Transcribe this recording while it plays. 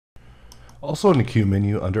Also in the Q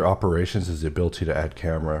menu under operations is the ability to add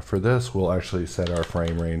camera. For this, we'll actually set our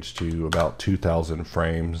frame range to about 2000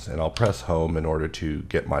 frames, and I'll press home in order to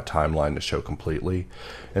get my timeline to show completely.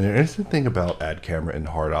 And an interesting thing about add camera in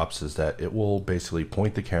hard ops is that it will basically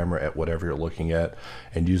point the camera at whatever you're looking at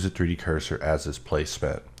and use the 3D cursor as its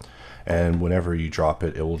placement. And whenever you drop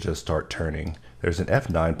it, it will just start turning. There's an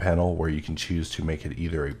F9 panel where you can choose to make it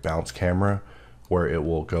either a bounce camera, where it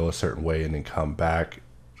will go a certain way and then come back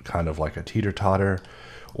kind of like a teeter-totter,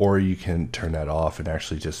 or you can turn that off and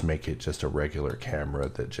actually just make it just a regular camera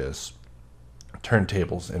that just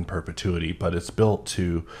turntables in perpetuity, but it's built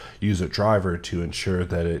to use a driver to ensure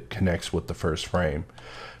that it connects with the first frame.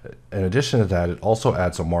 In addition to that, it also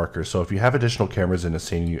adds a marker. So if you have additional cameras in a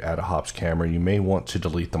scene and you add a hops camera, you may want to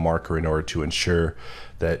delete the marker in order to ensure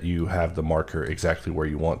that you have the marker exactly where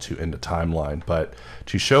you want to in the timeline. But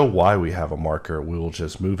to show why we have a marker, we will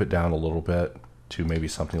just move it down a little bit to maybe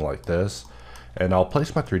something like this, and I'll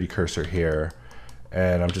place my 3D cursor here,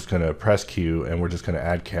 and I'm just going to press Q, and we're just going to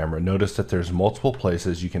add camera. Notice that there's multiple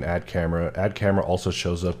places you can add camera. Add camera also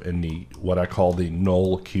shows up in the what I call the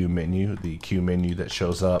null Q menu, the Q menu that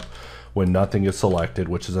shows up when nothing is selected,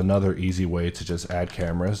 which is another easy way to just add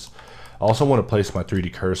cameras. I also want to place my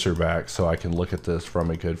 3D cursor back so I can look at this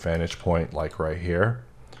from a good vantage point, like right here,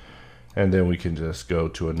 and then we can just go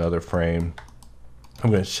to another frame. I'm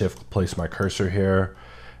going to place my cursor here,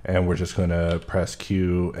 and we're just going to press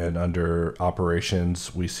Q, and under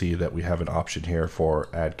operations we see that we have an option here for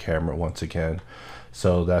add camera once again.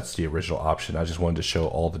 So that's the original option. I just wanted to show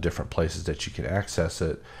all the different places that you can access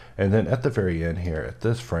it. And then at the very end here at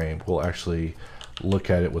this frame, we'll actually look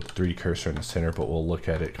at it with the 3D cursor in the center, but we'll look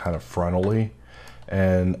at it kind of frontally,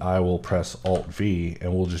 and I will press Alt V,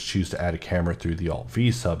 and we'll just choose to add a camera through the Alt V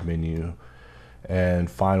sub menu. And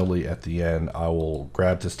finally at the end, I will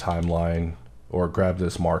grab this timeline or grab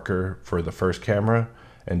this marker for the first camera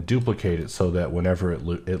and duplicate it so that whenever it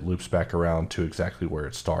loops back around to exactly where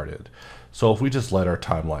it started. So if we just let our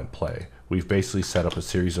timeline play, we've basically set up a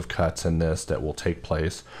series of cuts in this that will take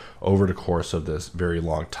place over the course of this very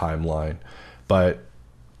long timeline. But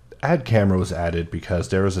add camera was added because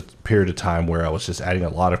there was a period of time where I was just adding a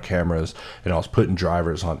lot of cameras and I was putting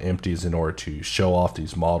drivers on empties in order to show off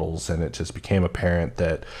these models, and it just became apparent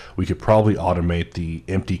that we could probably automate the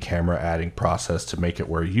empty camera adding process to make it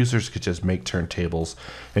where users could just make turntables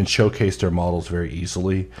and showcase their models very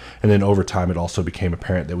easily. And then over time it also became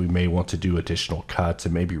apparent that we may want to do additional cuts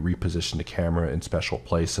and maybe reposition the camera in special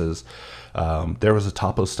places. There was a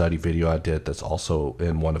topo study video I did that's also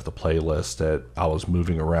in one of the playlists that I was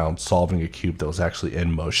moving around solving a cube that was actually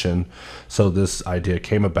in motion. So this idea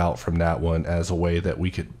came about from that one as a way that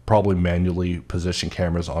we could probably manually position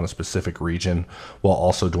cameras on a specific region while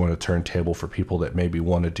also doing a turntable for people that maybe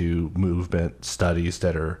want to do movement studies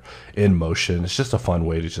that are in motion. It's just a fun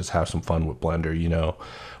way to just have some fun with Blender, you know.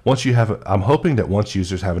 Once you have, I'm hoping that once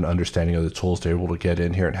users have an understanding of the tools, they're able to get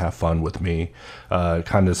in here and have fun with me, kind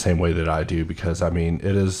of the same way that I do, because I mean,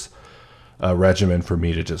 it is a regimen for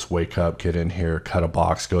me to just wake up, get in here, cut a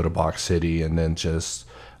box, go to Box City, and then just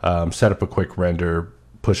set up a quick render,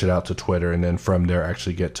 push it out to Twitter, and then from there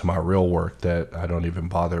actually get to my real work that I don't even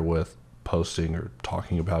bother with posting or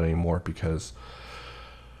talking about anymore because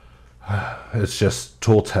it's just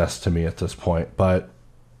tool test to me at this point. But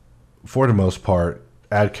for the most part,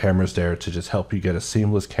 add cameras there to just help you get a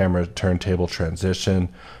seamless camera turntable transition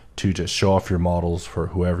to just show off your models for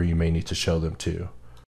whoever you may need to show them to.